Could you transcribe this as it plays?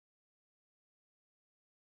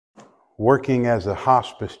working as a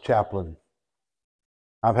hospice chaplain,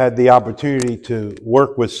 I've had the opportunity to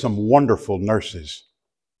work with some wonderful nurses.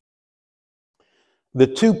 The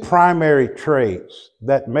two primary traits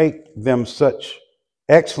that make them such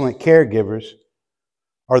excellent caregivers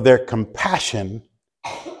are their compassion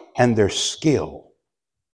and their skill.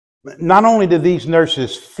 Not only do these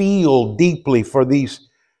nurses feel deeply for these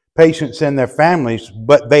patients and their families,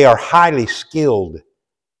 but they are highly skilled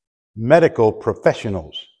medical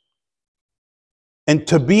professionals. And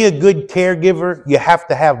to be a good caregiver, you have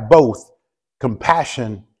to have both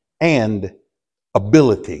compassion and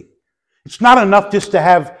ability. It's not enough just to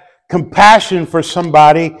have compassion for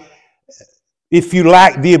somebody if you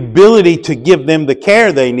lack the ability to give them the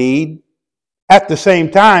care they need. At the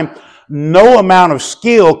same time, no amount of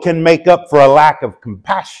skill can make up for a lack of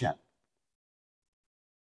compassion.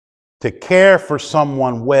 To care for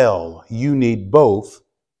someone well, you need both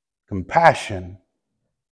compassion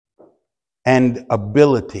and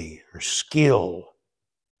ability or skill.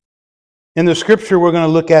 In the scripture we're going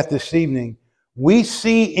to look at this evening, we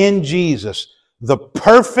see in Jesus the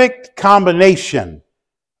perfect combination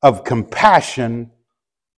of compassion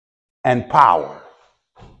and power.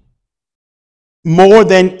 More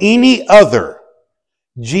than any other,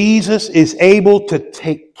 Jesus is able to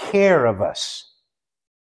take care of us.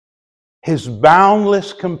 His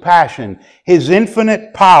boundless compassion, his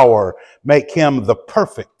infinite power make him the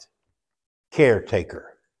perfect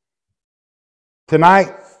caretaker.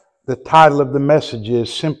 Tonight, the title of the message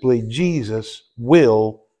is simply, Jesus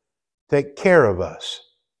will take care of us.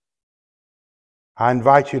 I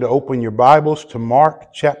invite you to open your Bibles to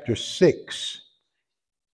Mark chapter 6.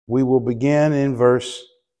 We will begin in verse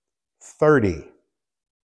 30.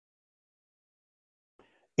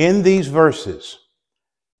 In these verses,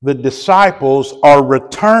 the disciples are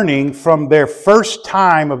returning from their first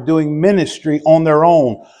time of doing ministry on their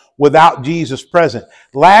own without Jesus present.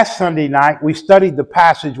 Last Sunday night, we studied the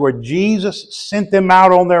passage where Jesus sent them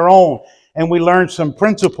out on their own, and we learned some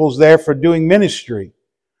principles there for doing ministry.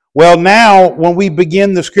 Well, now, when we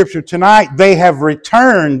begin the scripture tonight, they have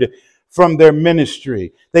returned from their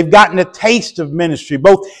ministry. They've gotten a taste of ministry,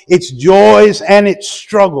 both its joys and its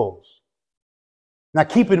struggles. Now,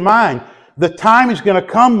 keep in mind, the time is going to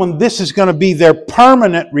come when this is going to be their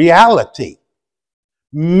permanent reality.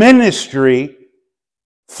 Ministry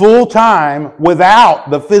full-time without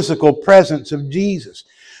the physical presence of Jesus.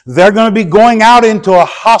 They're going to be going out into a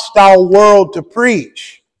hostile world to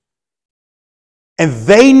preach. And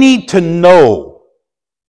they need to know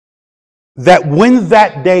that when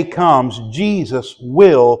that day comes, Jesus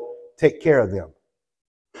will take care of them.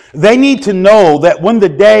 They need to know that when the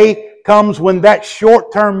day comes when that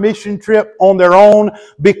short-term mission trip on their own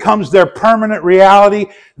becomes their permanent reality,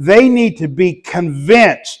 they need to be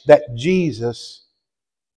convinced that Jesus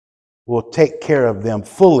will take care of them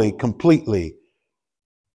fully, completely,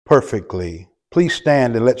 perfectly. Please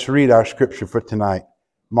stand and let's read our scripture for tonight.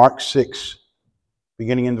 Mark 6,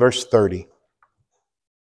 beginning in verse 30.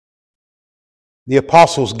 The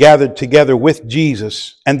apostles gathered together with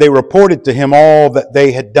Jesus, and they reported to him all that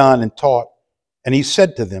they had done and taught. And he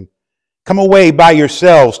said to them, "Come away by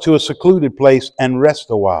yourselves to a secluded place and rest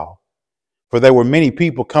a while." For there were many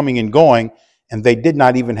people coming and going, and they did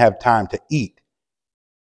not even have time to eat.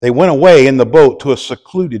 They went away in the boat to a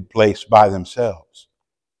secluded place by themselves.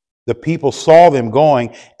 The people saw them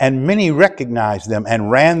going, and many recognized them and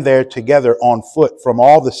ran there together on foot from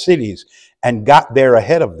all the cities and got there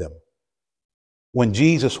ahead of them. When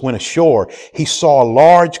Jesus went ashore, he saw a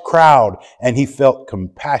large crowd, and he felt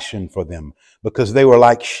compassion for them because they were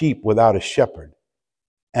like sheep without a shepherd.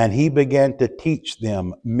 And he began to teach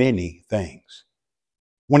them many things.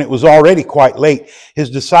 When it was already quite late, his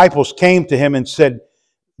disciples came to him and said,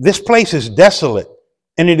 "This place is desolate,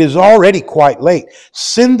 and it is already quite late.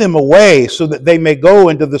 Send them away so that they may go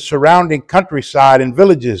into the surrounding countryside and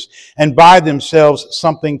villages and buy themselves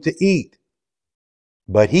something to eat."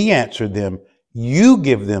 But he answered them, "You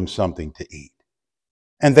give them something to eat."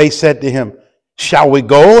 And they said to him, "Shall we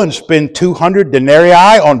go and spend 200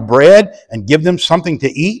 denarii on bread and give them something to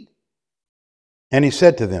eat?" And he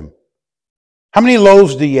said to them, "How many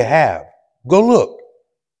loaves do you have? Go look."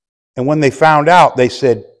 And when they found out, they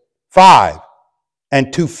said, 5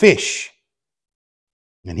 and 2 fish.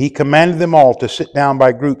 And he commanded them all to sit down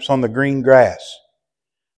by groups on the green grass.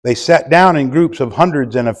 They sat down in groups of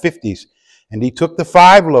hundreds and of 50s, and he took the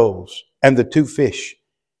 5 loaves and the 2 fish,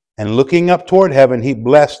 and looking up toward heaven, he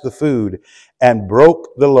blessed the food and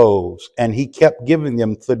broke the loaves, and he kept giving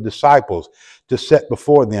them to the disciples to set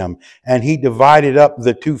before them, and he divided up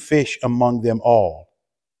the 2 fish among them all.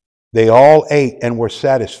 They all ate and were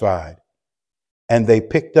satisfied. And they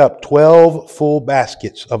picked up 12 full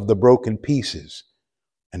baskets of the broken pieces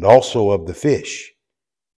and also of the fish.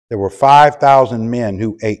 There were 5,000 men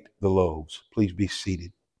who ate the loaves. Please be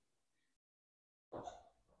seated.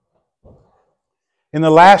 In the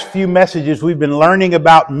last few messages, we've been learning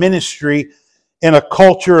about ministry in a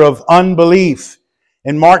culture of unbelief.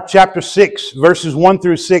 In Mark chapter 6, verses 1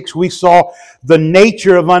 through 6, we saw the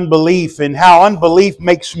nature of unbelief and how unbelief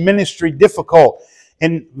makes ministry difficult.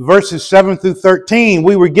 In verses 7 through 13,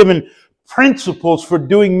 we were given principles for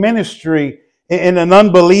doing ministry in an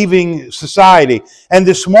unbelieving society. And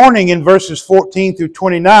this morning in verses 14 through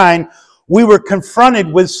 29, we were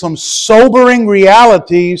confronted with some sobering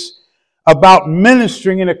realities about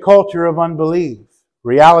ministering in a culture of unbelief.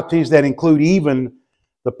 Realities that include even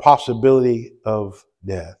the possibility of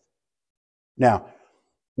death. Now,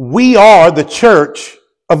 we are the church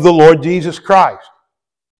of the Lord Jesus Christ.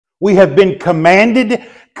 We have been commanded,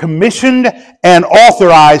 commissioned, and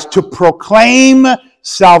authorized to proclaim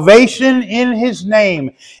salvation in His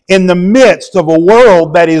name in the midst of a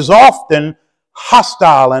world that is often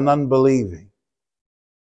hostile and unbelieving.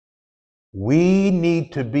 We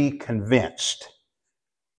need to be convinced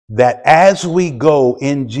that as we go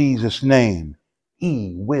in Jesus' name,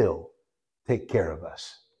 He will take care of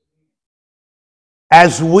us.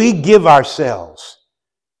 As we give ourselves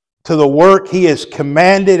to the work He has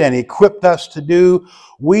commanded and equipped us to do,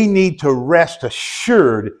 we need to rest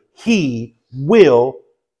assured He will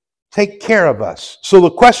take care of us. So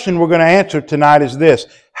the question we're going to answer tonight is this: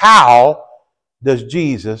 how does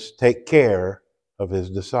Jesus take care of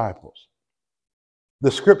His disciples?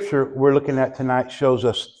 The scripture we're looking at tonight shows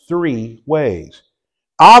us 3 ways.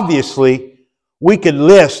 Obviously, we could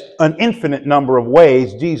list an infinite number of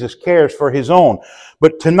ways Jesus cares for His own.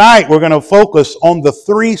 But tonight we're going to focus on the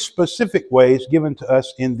 3 specific ways given to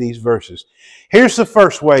us in these verses. Here's the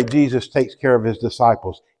first way Jesus takes care of His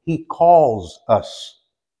disciples. He calls us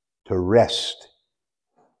to rest.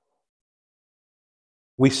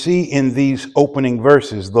 We see in these opening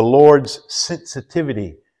verses the Lord's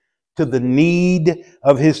sensitivity to the need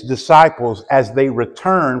of His disciples as they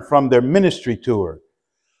return from their ministry tour.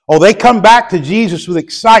 Oh, they come back to Jesus with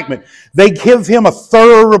excitement. They give Him a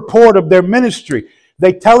thorough report of their ministry.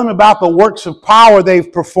 They tell Him about the works of power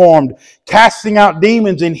they've performed, casting out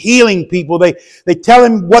demons and healing people. They tell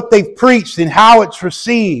Him what they've preached and how it's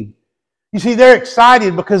received. You see, they're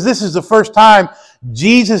excited because this is the first time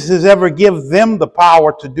Jesus has ever given them the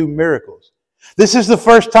power to do miracles. This is the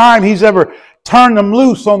first time He's ever turned them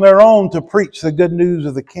loose on their own to preach the good news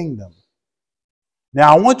of the kingdom.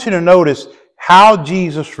 Now, I want you to notice how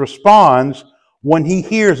Jesus responds when He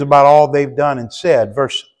hears about all they've done and said.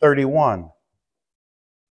 Verse 31.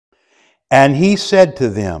 And He said to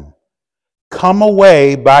them, "Come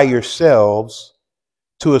away by yourselves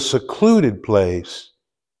to a secluded place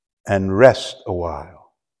and rest a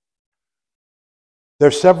while." There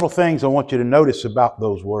are several things I want you to notice about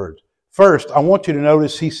those words. First, I want you to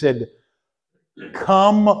notice He said,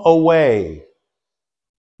 "Come away,"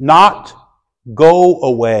 not "go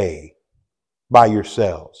away by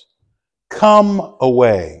yourselves." Come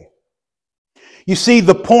away. You see,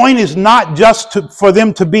 the point is not just for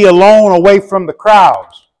them to be alone away from the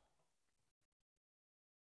crowds.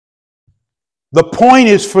 The point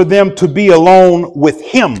is for them to be alone with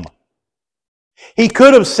Him. He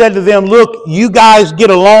could have said to them, "Look, you guys get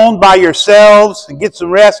alone by yourselves and get some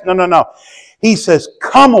rest." No. He says,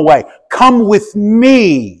 "Come away. Come with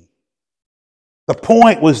me." The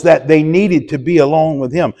point was that they needed to be alone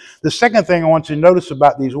with Him. The second thing I want you to notice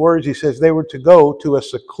about these words, He says they were to go to a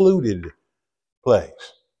secluded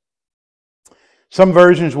place. Some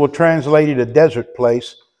versions will translate it a desert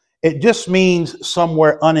place. It just means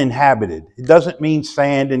somewhere uninhabited. It doesn't mean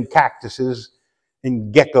sand and cactuses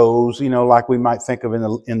and geckos, like we might think of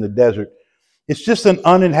in the desert. It's just an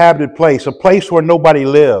uninhabited place, a place where nobody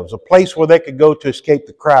lives, a place where they could go to escape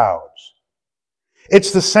the crowds.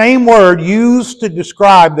 It's the same word used to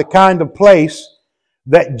describe the kind of place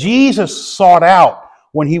that Jesus sought out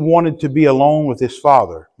when He wanted to be alone with His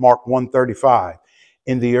Father. Mark 1:35.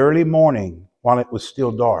 In the early morning, while it was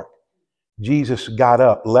still dark, Jesus got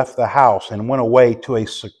up, left the house, and went away to a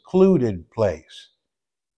secluded place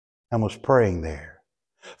and was praying there.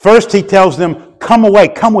 First, He tells them, "Come away,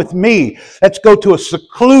 come with me. Let's go to a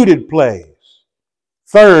secluded place."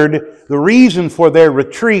 Third, the reason for their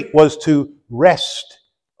retreat was to rest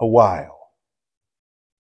a while.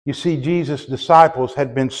 You see, Jesus' disciples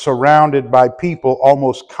had been surrounded by people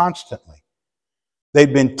almost constantly.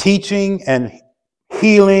 They'd been teaching and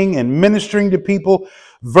healing and ministering to people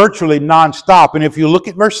virtually nonstop. And if you look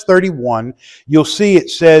at verse 31, you'll see it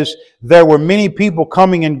says, there were many people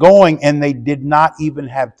coming and going, and they did not even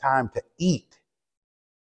have time to eat.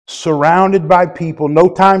 Surrounded by people, no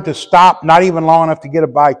time to stop, not even long enough to get a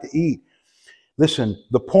bite to eat. Listen,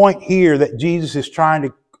 the point here that Jesus is trying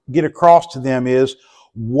to get across to them is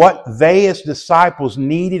what they as disciples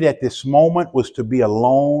needed at this moment was to be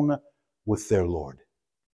alone with their Lord.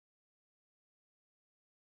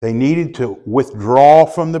 They needed to withdraw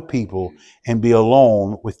from the people and be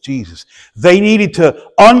alone with Jesus. They needed to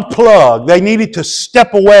unplug. They needed to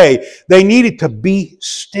step away. They needed to be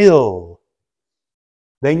still.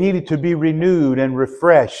 They needed to be renewed and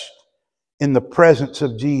refreshed in the presence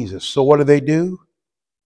of Jesus. So what do?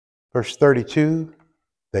 Verse 32,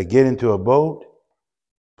 they get into a boat,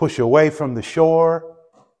 push away from the shore,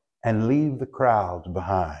 and leave the crowds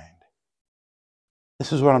behind.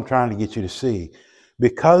 This is what I'm trying to get you to see.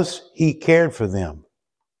 Because he cared for them,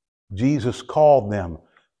 Jesus called them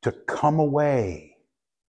to come away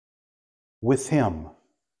with him,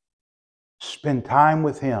 spend time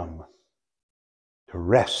with him, to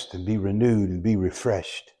rest and be renewed and be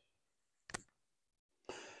refreshed.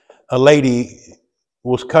 A lady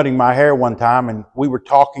was cutting my hair one time, and we were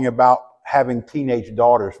talking about having teenage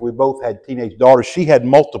daughters. We both had teenage daughters. She had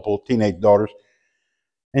multiple teenage daughters.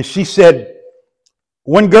 And she said,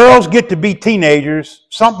 when girls get to be teenagers,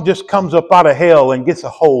 something just comes up out of hell and gets a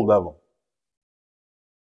hold of them.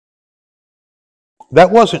 That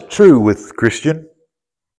wasn't true with Christian.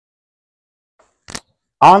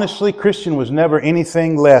 Honestly, Christian was never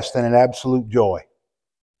anything less than an absolute joy.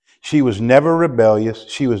 She was never rebellious.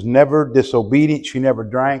 She was never disobedient. She never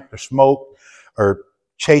drank or smoked or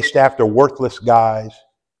chased after worthless guys.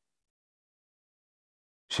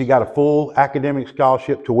 She got a full academic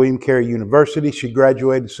scholarship to William Carey University. She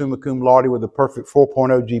graduated summa cum laude with a perfect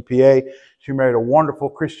 4.0 GPA. She married a wonderful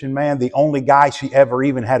Christian man, the only guy she ever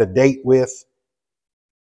even had a date with.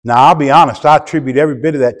 Now, I'll be honest, I attribute every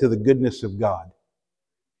bit of that to the goodness of God.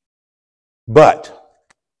 But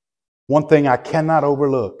one thing I cannot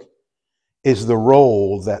overlook is the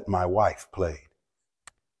role that my wife played.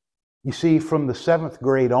 You see, from the 7th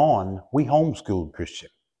grade on, we homeschooled Christian.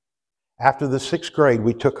 After the 6th grade,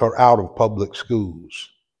 we took her out of public schools.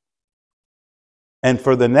 And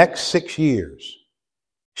for the next 6 years,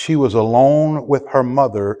 she was alone with her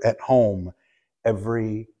mother at home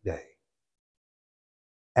every day.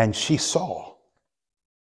 And she saw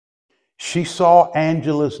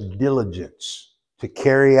Angela's diligence to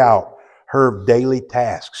carry out her daily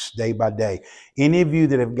tasks day by day. Any of you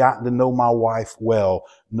that have gotten to know my wife well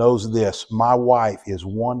knows this. My wife is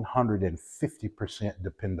 150%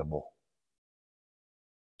 dependable.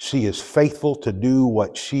 She is faithful to do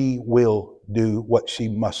what she will do, what she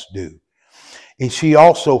must do. And she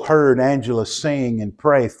also heard Angela sing and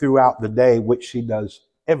pray throughout the day, which she does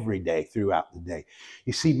every day throughout the day.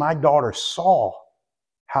 You see, my daughter saw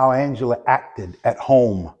how Angela acted at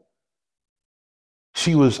home.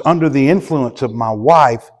 She was under the influence of my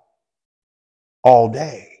wife all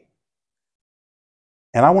day.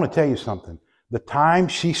 And I want to tell you something. The time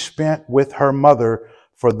she spent with her mother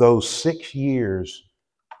for those 6 years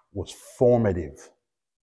was formative.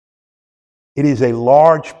 It is a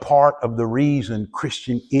large part of the reason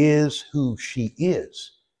Christian is who she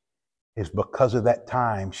is because of that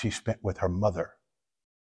time she spent with her mother.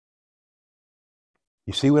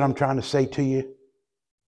 You see what I'm trying to say to you?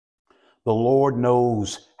 The Lord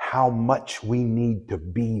knows how much we need to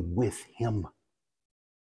be with him.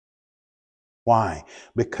 Why?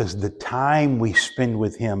 Because the time we spend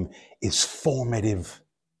with him is formative.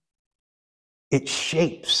 It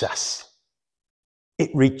shapes us.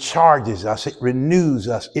 It recharges us. It renews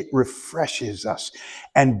us. It refreshes us.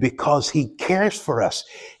 And because he cares for us,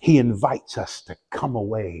 he invites us to come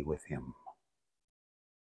away with him.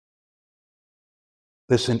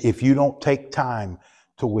 Listen, if you don't take time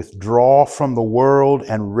to withdraw from the world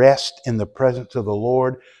and rest in the presence of the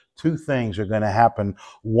Lord, 2 things are going to happen.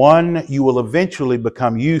 1, you will eventually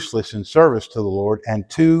become useless in service to the Lord. And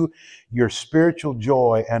 2, your spiritual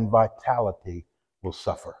joy and vitality will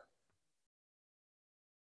suffer.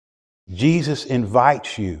 Jesus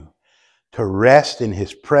invites you to rest in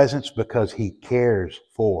his presence because he cares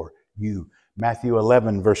for you. Matthew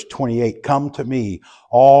 11, verse 28, come to me,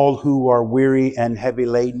 all who are weary and heavy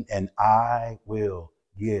laden, and I will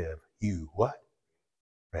give you what?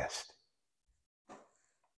 Rest.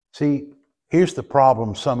 See, here's the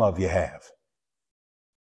problem some of you have.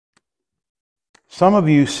 Some of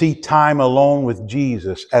you see time alone with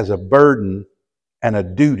Jesus as a burden and a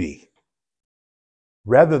duty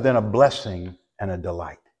rather than a blessing and a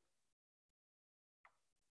delight.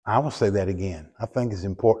 I will say that again. I think it's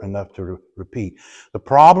important enough to repeat. The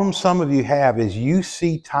problem some of you have is you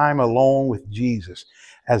see time alone with Jesus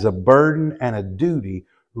as a burden and a duty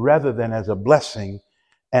rather than as a blessing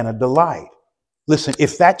and a delight. Listen,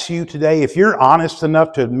 if that's you today, if you're honest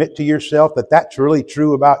enough to admit to yourself that that's really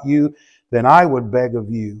true about you, then I would beg of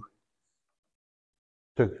you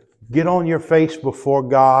to get on your face before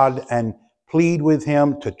God and plead with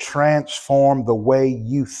Him to transform the way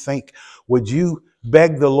you think. Would you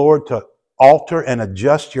beg the Lord to alter and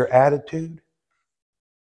adjust your attitude?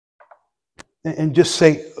 And just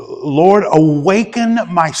say, Lord, awaken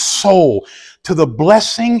my soul to the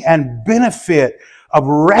blessing and benefit of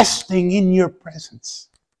resting in your presence.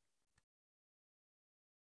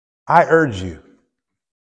 I urge you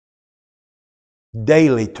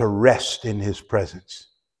daily to rest in His presence.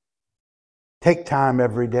 Take time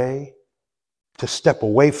every day to step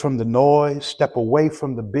away from the noise, step away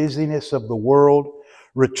from the busyness of the world,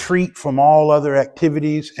 retreat from all other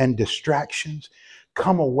activities and distractions.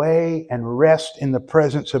 Come away and rest in the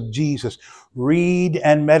presence of Jesus. Read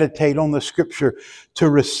and meditate on the Scripture to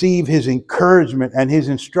receive His encouragement and His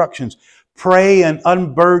instructions. Pray and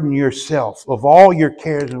unburden yourself of all your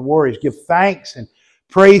cares and worries. Give thanks and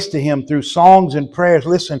praise to Him through songs and prayers.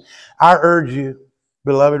 Listen, I urge you,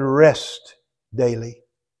 beloved, rest daily.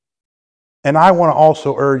 And I want to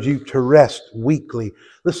also urge you to rest weekly.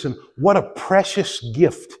 Listen, what a precious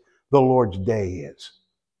gift the Lord's day is.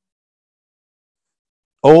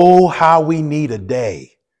 Oh, how we need a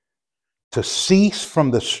day to cease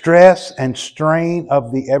from the stress and strain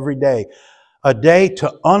of the everyday. A day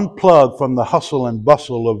to unplug from the hustle and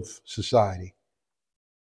bustle of society.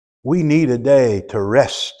 We need a day to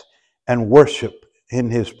rest and worship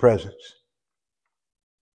in His presence.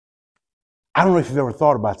 I don't know if you've ever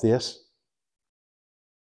thought about this.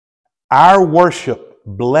 Our worship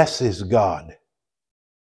blesses God,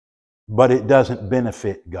 but it doesn't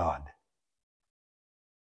benefit God.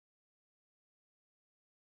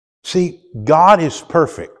 See, God is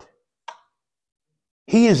perfect.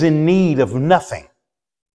 He is in need of nothing.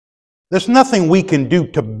 There's nothing we can do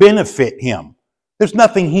to benefit Him. There's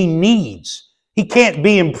nothing He needs. He can't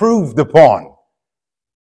be improved upon.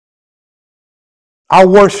 Our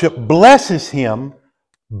worship blesses Him,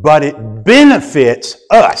 but it benefits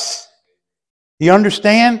us. You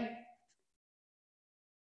understand?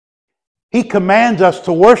 He commands us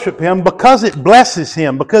to worship Him because it blesses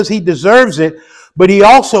Him, because He deserves it. But He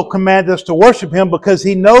also commands us to worship Him because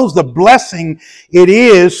He knows the blessing it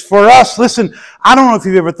is for us. Listen, I don't know if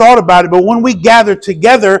you've ever thought about it, but when we gather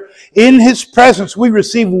together in His presence, we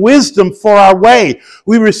receive wisdom for our way.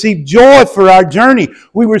 We receive joy for our journey.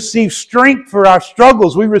 We receive strength for our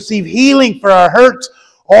struggles. We receive healing for our hurts.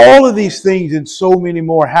 All of these things and so many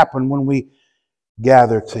more happen when we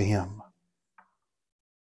gather to Him.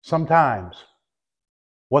 Sometimes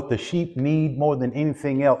what the sheep need more than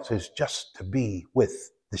anything else is just to be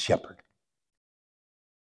with the shepherd.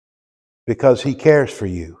 Because He cares for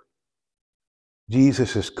you.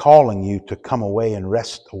 Jesus is calling you to come away and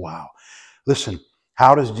rest a while. Listen,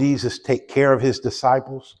 how does Jesus take care of His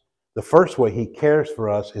disciples? The first way He cares for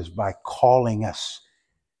us is by calling us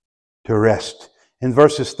to rest. In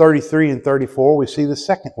verses 33 and 34, we see the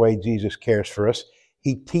second way Jesus cares for us.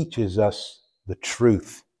 He teaches us the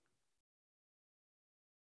truth.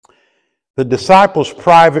 The disciples'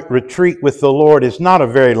 private retreat with the Lord is not a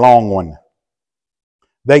very long one.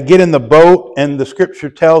 They get in the boat, and the Scripture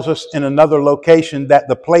tells us in another location that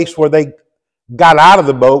the place where they got out of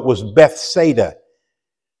the boat was Bethsaida.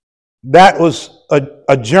 That was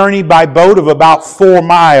a journey by boat of about 4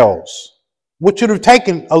 miles, which would have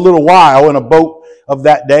taken a little while in a boat of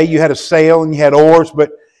that day. You had a sail and you had oars,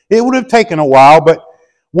 but it would have taken a while. But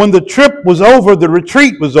when the trip was over, the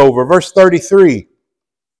retreat was over. Verse 33.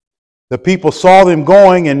 The people saw them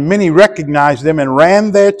going, and many recognized them and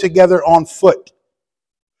ran there together on foot.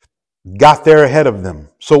 Got there ahead of them.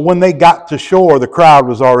 So when they got to shore, the crowd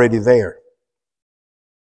was already there.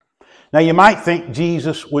 Now you might think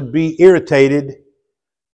Jesus would be irritated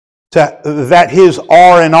that His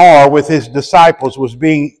R&R with His disciples was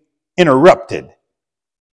being interrupted.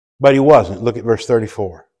 But He wasn't. Look at verse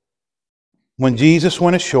 34. When Jesus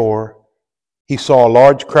went ashore, He saw a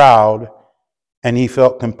large crowd, and He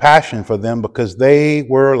felt compassion for them because they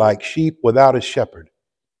were like sheep without a shepherd.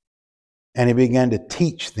 And He began to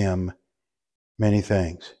teach them many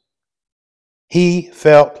things. He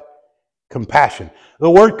felt compassion. The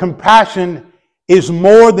word compassion is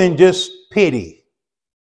more than just pity.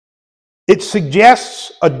 It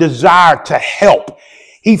suggests a desire to help.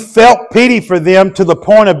 He felt pity for them to the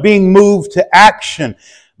point of being moved to action.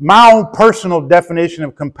 My own personal definition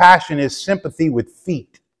of compassion is sympathy with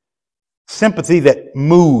feet. Sympathy that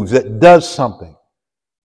moves, that does something.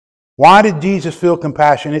 Why did Jesus feel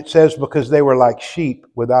compassion? It says because they were like sheep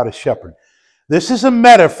without a shepherd. This is a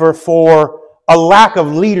metaphor for a lack of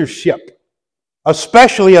leadership,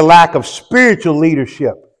 especially a lack of spiritual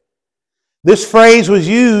leadership. This phrase was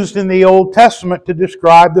used in the Old Testament to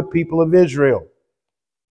describe the people of Israel.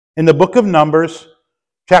 In the book of Numbers,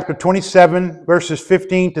 chapter 27, verses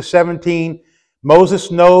 15 to 17, Moses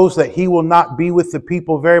knows that he will not be with the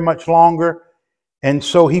people very much longer, and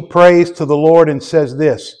so he prays to the Lord and says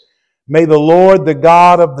this, "May the Lord, the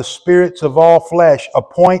God of the spirits of all flesh,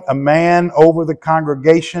 appoint a man over the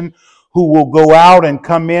congregation who will go out and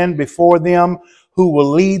come in before them, who will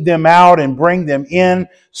lead them out and bring them in,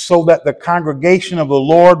 so that the congregation of the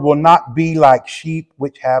Lord will not be like sheep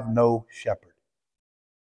which have no shepherd."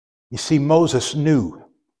 You see, Moses knew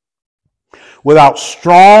without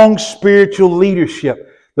strong spiritual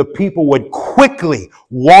leadership, the people would quickly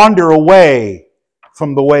wander away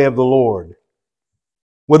from the way of the Lord.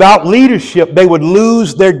 Without leadership, they would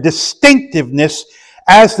lose their distinctiveness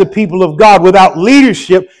as the people of God. Without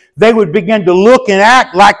leadership, they would begin to look and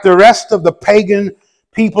act like the rest of the pagan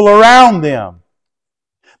people around them.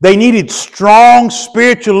 They needed strong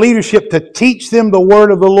spiritual leadership to teach them the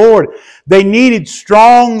word of the Lord. They needed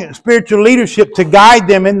strong spiritual leadership to guide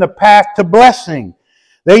them in the path to blessing.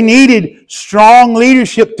 They needed strong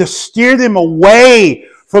leadership to steer them away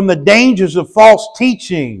from the dangers of false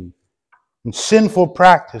teaching and sinful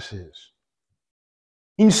practices.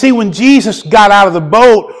 You see, when Jesus got out of the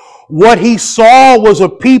boat, what he saw was a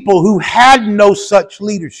people who had no such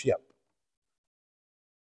leadership.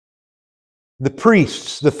 The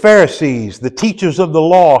priests, the Pharisees, the teachers of the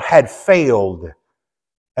law had failed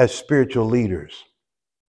as spiritual leaders.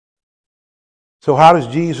 So how does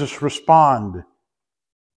Jesus respond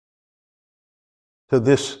to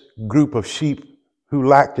this group of sheep who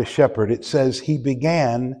lacked a shepherd? It says he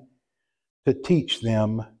began to teach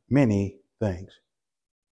them many things.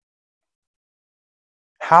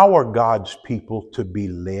 How are God's people to be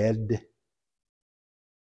led?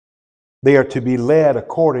 They are to be led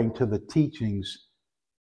according to the teachings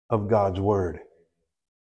of God's Word.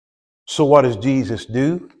 So what does Jesus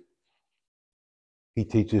do? He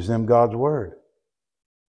teaches them God's Word.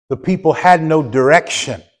 The people had no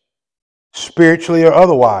direction, spiritually or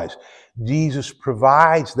otherwise. Jesus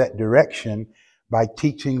provides that direction by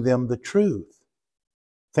teaching them the truth.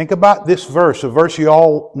 Think about this verse, a verse you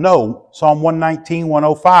all know, Psalm 119,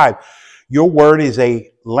 105. Your word is a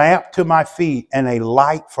lamp to my feet and a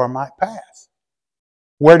light for my path.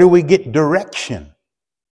 Where do we get direction?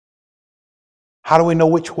 How do we know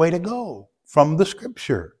which way to go? From the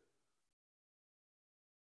Scripture.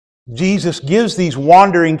 Jesus gives these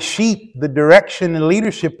wandering sheep the direction and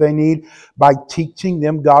leadership they need by teaching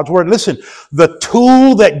them God's Word. Listen, the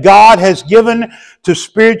tool that God has given to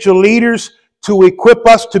spiritual leaders to equip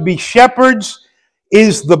us to be shepherds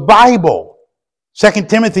is the Bible. 2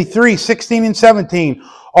 Timothy 3, 16 and 17.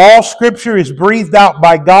 All Scripture is breathed out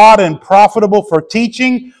by God and profitable for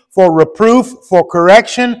teaching, for reproof, for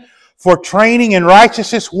correction, for training in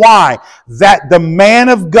righteousness. Why? That the man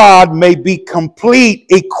of God may be complete,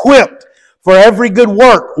 equipped for every good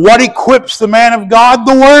work. What equips the man of God?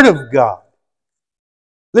 The Word of God.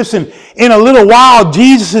 Listen, in a little while,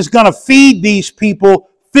 Jesus is going to feed these people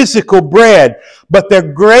physical bread. But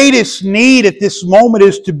their greatest need at this moment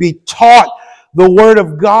is to be taught the Word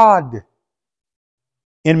of God.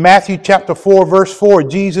 In Matthew chapter 4, verse 4,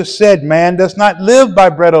 Jesus said, "Man does not live by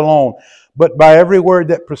bread alone, but by every word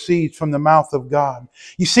that proceeds from the mouth of God."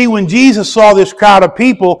 You see, when Jesus saw this crowd of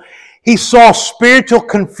people, he saw spiritual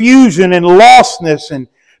confusion and lostness and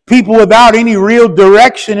people without any real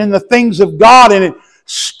direction in the things of God, and it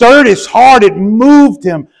stirred his heart, it moved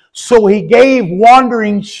him. So he gave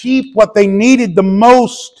wandering sheep what they needed the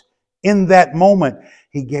most in that moment.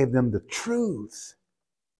 He gave them the truth.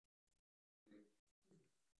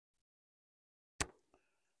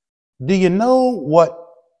 Do you know what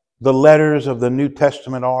the letters of the New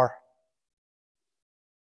Testament are?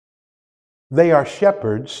 They are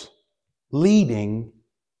shepherds leading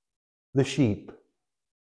the sheep.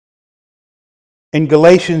 In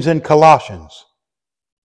Galatians and Colossians,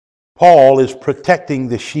 Paul is protecting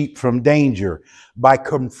the sheep from danger by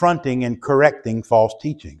confronting and correcting false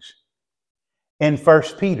teachings. In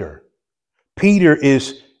 1 Peter, Peter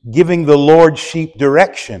is giving the Lord's sheep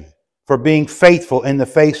direction for being faithful in the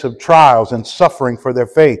face of trials and suffering for their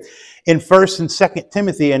faith. In 1 and 2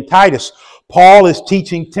 Timothy and Titus, Paul is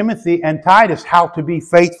teaching Timothy and Titus how to be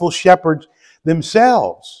faithful shepherds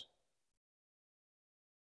themselves.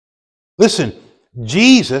 Listen,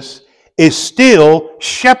 Jesus is still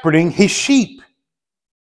shepherding his sheep.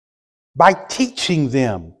 by teaching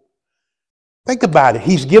them. Think about it.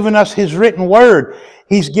 He's given us His written word.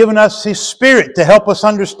 He's given us His Spirit to help us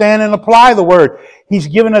understand and apply the word. He's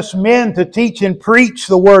given us men to teach and preach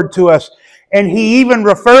the word to us. And He even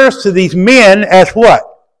refers to these men as what?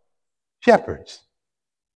 Shepherds.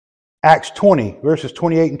 Acts 20, verses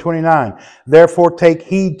 28 and 29. Therefore take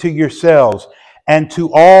heed to yourselves and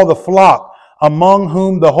to all the flock among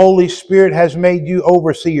whom the Holy Spirit has made you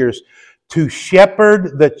overseers, to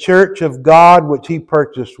shepherd the church of God which He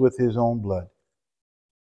purchased with His own blood.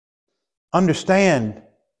 Understand,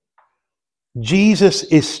 Jesus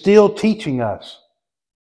is still teaching us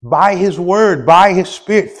by His Word, by His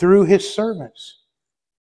Spirit, through His servants.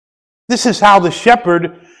 This is how the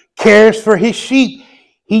shepherd cares for his sheep.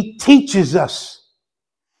 He teaches us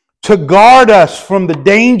to guard us from the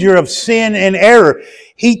danger of sin and error.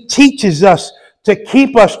 He teaches us to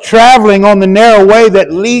keep us traveling on the narrow way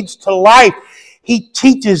that leads to life. He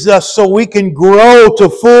teaches us so we can grow to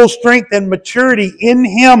full strength and maturity in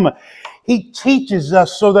Him. He teaches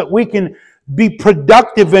us so that we can be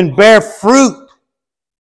productive and bear fruit.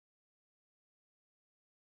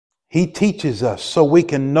 He teaches us so we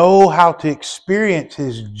can know how to experience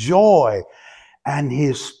His joy and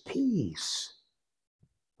His peace.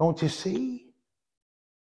 Don't you see?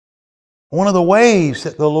 One of the ways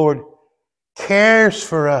that the Lord cares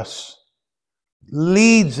for us,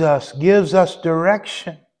 leads us, gives us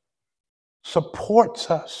direction, supports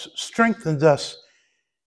us, strengthens us,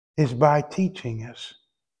 is by teaching us.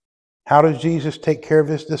 How does Jesus take care of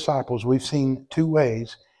His disciples? We've seen two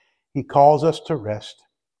ways. He calls us to rest.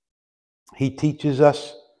 He teaches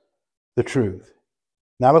us the truth.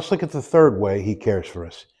 Now let's look at the third way He cares for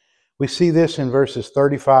us. We see this in verses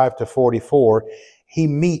 35 to 44. He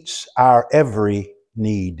meets our every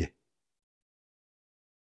need.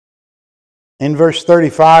 In verse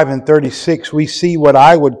 35 and 36, we see what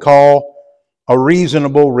I would call a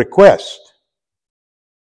reasonable request.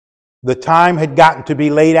 The time had gotten to be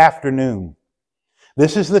late afternoon.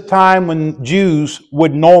 This is the time when Jews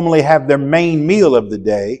would normally have their main meal of the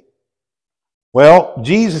day. Well,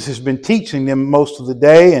 Jesus has been teaching them most of the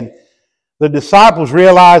day, and the disciples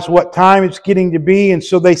realize what time it's getting to be, and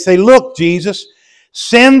so they say, "Look, Jesus,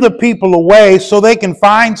 send the people away so they can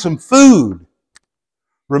find some food."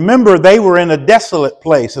 Remember, they were in a desolate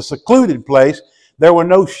place, a secluded place. There were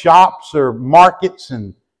no shops or markets,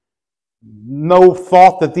 and no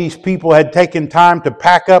thought that these people had taken time to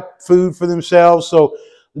pack up food for themselves. So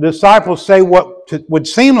the disciples say what would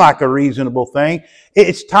seem like a reasonable thing.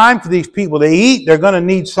 It's time for these people to eat. They're going to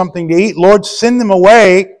need something to eat. Lord, send them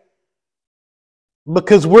away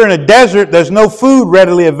because we're in a desert. There's no food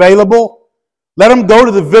readily available. Let them go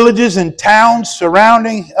to the villages and towns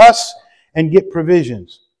surrounding us and get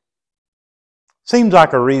provisions. Seems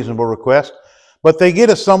like a reasonable request, but they get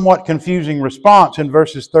a somewhat confusing response in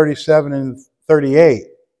verses 37 and 38.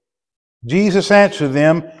 Jesus answered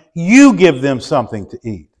them, "You give them something to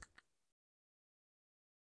eat."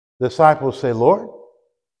 The disciples say, "Lord,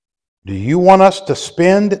 do you want us to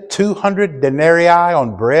spend 200 denarii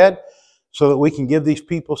on bread so that we can give these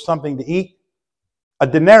people something to eat?" A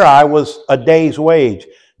denarii was a day's wage.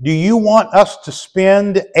 Do you want us to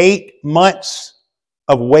spend 8 months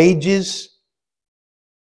of wages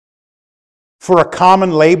for a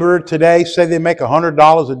common laborer today? Say they make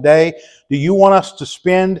 $100 a day. Do you want us to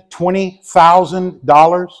spend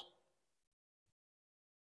 $20,000?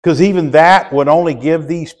 Because even that would only give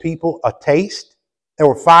these people a taste. There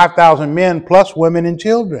were 5,000 men plus women and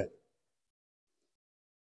children.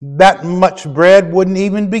 That much bread wouldn't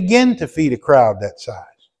even begin to feed a crowd that size.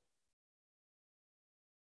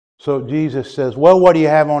 So Jesus says, "Well, what do you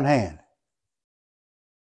have on hand?"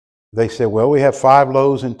 They say, "Well, we have 5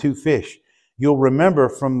 loaves and 2 fish." You'll remember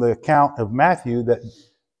from the account of Matthew that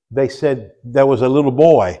they said there was a little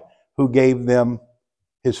boy who gave them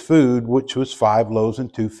his food, which was 5 loaves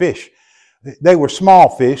and 2 fish. They were small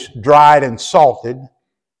fish, dried and salted.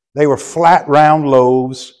 They were flat, round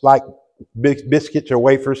loaves like biscuits or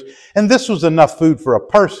wafers. And this was enough food for a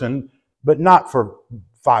person, but not for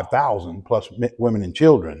 5,000 plus women and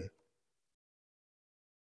children.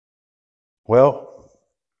 Well,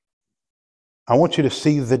 I want you to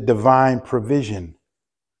see the divine provision.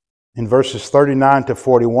 In verses 39 to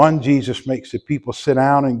 41, Jesus makes the people sit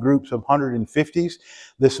down in groups of 150s.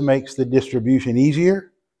 This makes the distribution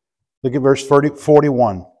easier. Look at verse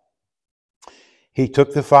 41. He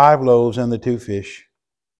took the 5 loaves and the 2 fish.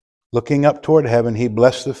 Looking up toward heaven, He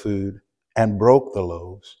blessed the food and broke the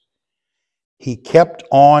loaves. He kept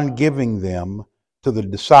on giving them to the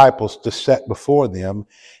disciples to set before them,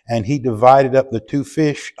 and He divided up the 2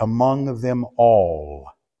 fish among them all.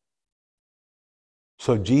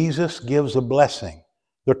 So Jesus gives a blessing.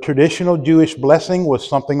 The traditional Jewish blessing was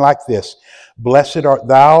something like this: Blessed art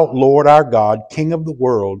thou, Lord our God, King of the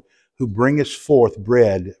world, who bringest forth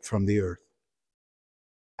bread from the earth.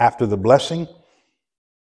 After the blessing,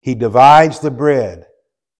 he divides the bread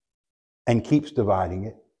and keeps dividing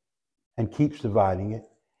it and keeps dividing it.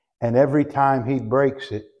 And every time he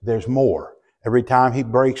breaks it, there's more. Every time he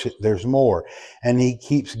breaks it, there's more. And he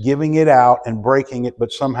keeps giving it out and breaking it,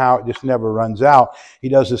 but somehow it just never runs out. He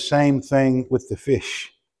does the same thing with the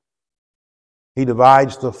fish. He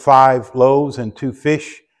divides the 5 loaves and 2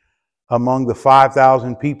 fish among the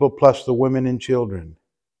 5,000 people, plus the women and children.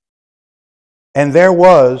 And there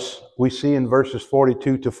was, we see in verses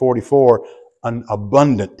 42 to 44, an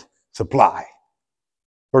abundant supply.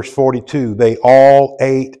 Verse 42, they all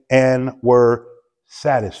ate and were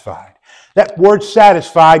satisfied. That word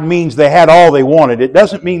satisfied means they had all they wanted. It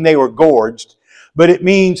doesn't mean they were gorged, but it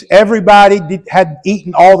means everybody had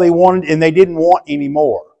eaten all they wanted and they didn't want any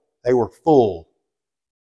more. They were full.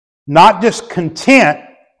 Not just content,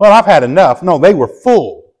 well, I've had enough. No, they were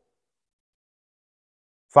full.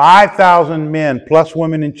 5,000 men plus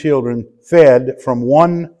women and children fed from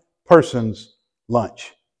one person's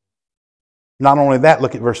lunch. Not only that,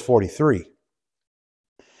 look at verse 43.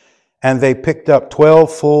 And they picked up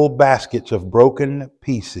 12 full baskets of broken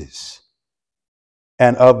pieces,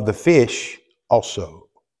 and of the fish also.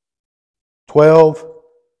 12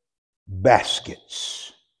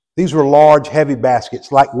 baskets. These were large, heavy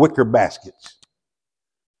baskets, like wicker baskets.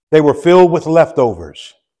 They were filled with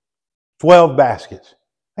leftovers. 12 baskets.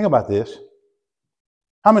 Think about this.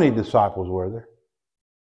 How many disciples were there?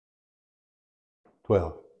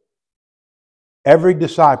 12. Every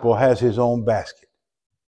disciple has his own basket.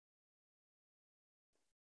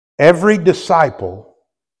 Every disciple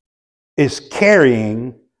is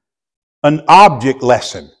carrying an object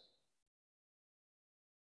lesson.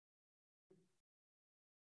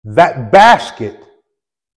 That basket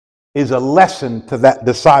is a lesson to that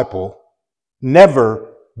disciple.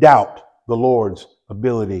 Never doubt the Lord's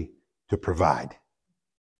ability to provide.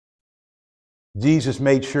 Jesus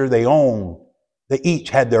made sure they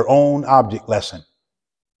each had their own object lesson.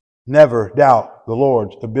 Never doubt the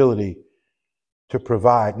Lord's ability to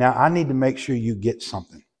provide. Now, I need to make sure you get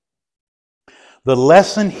something. The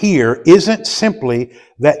lesson here isn't simply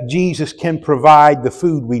that Jesus can provide the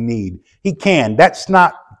food we need. He can. That's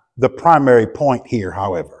not the primary point here,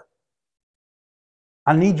 however.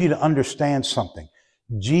 I need you to understand something.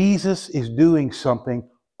 Jesus is doing something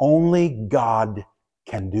only God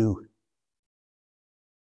can do.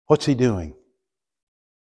 What's he doing?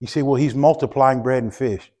 You say, well, he's multiplying bread and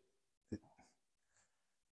fish.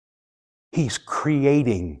 He's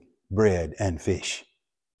creating bread and fish.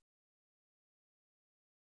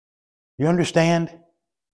 You understand?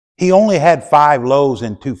 He only had 5 loaves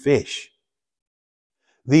and 2 fish.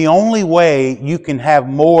 The only way you can have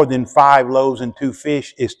more than 5 loaves and 2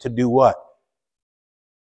 fish is to do what?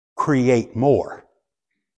 Create more.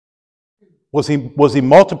 Was he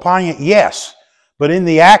multiplying it? Yes. But in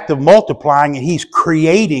the act of multiplying it, he's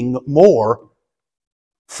creating more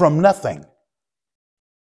from nothing.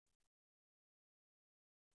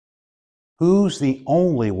 Who's the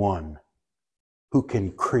only one who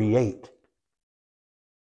can create?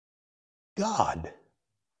 God.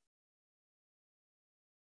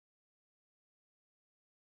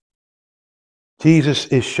 Jesus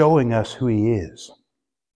is showing us who he is.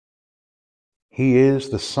 He is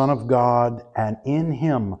the Son of God, and in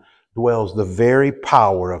him dwells the very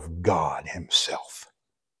power of God himself.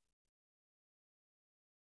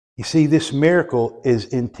 You see, this miracle is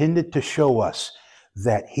intended to show us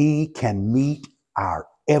that he can meet our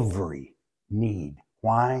every need.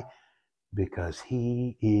 Why? Because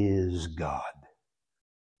he is God.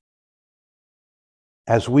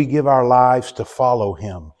 As we give our lives to follow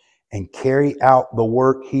him and carry out the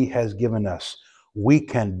work he has given us, we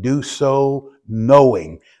can do so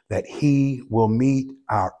knowing that he will meet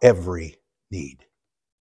our every need.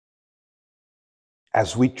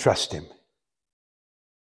 As we trust him,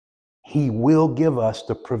 he will give us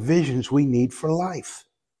the provisions we need for life.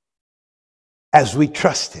 As we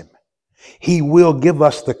trust him, he will give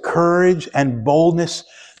us the courage and boldness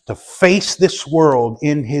to face this world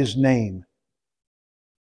in his name.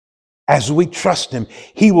 As we trust him,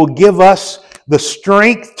 he will give us the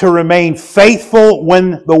strength to remain faithful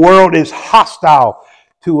when the world is hostile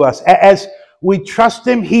to us. As we trust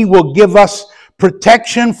him, he will give us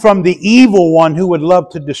protection from the evil one who would love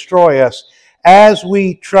to destroy us. As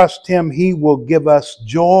we trust him, he will give us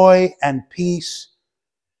joy and peace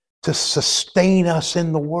to sustain us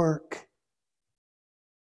in the work.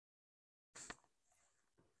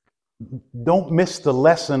 Don't miss the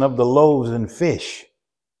lesson of the loaves and fish.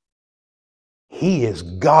 He is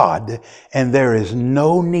God, and there is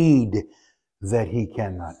no need that He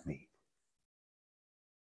cannot meet.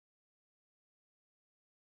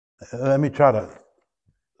 Let me try to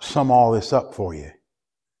sum all this up for you.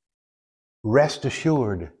 Rest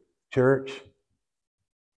assured, church,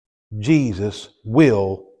 Jesus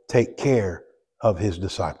will take care of His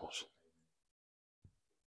disciples.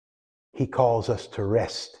 He calls us to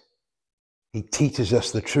rest. He teaches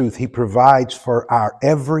us the truth. He provides for our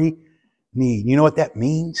every need. You know what that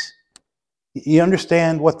means? You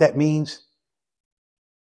understand what that means?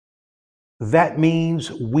 That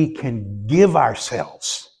means we can give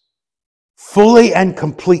ourselves fully and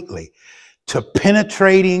completely to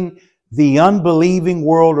penetrating the unbelieving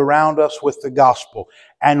world around us with the gospel.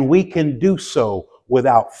 And we can do so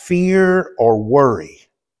without fear or worry,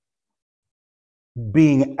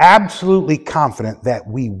 being absolutely confident that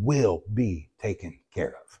we will be taken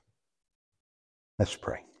care of. Let's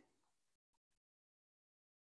pray.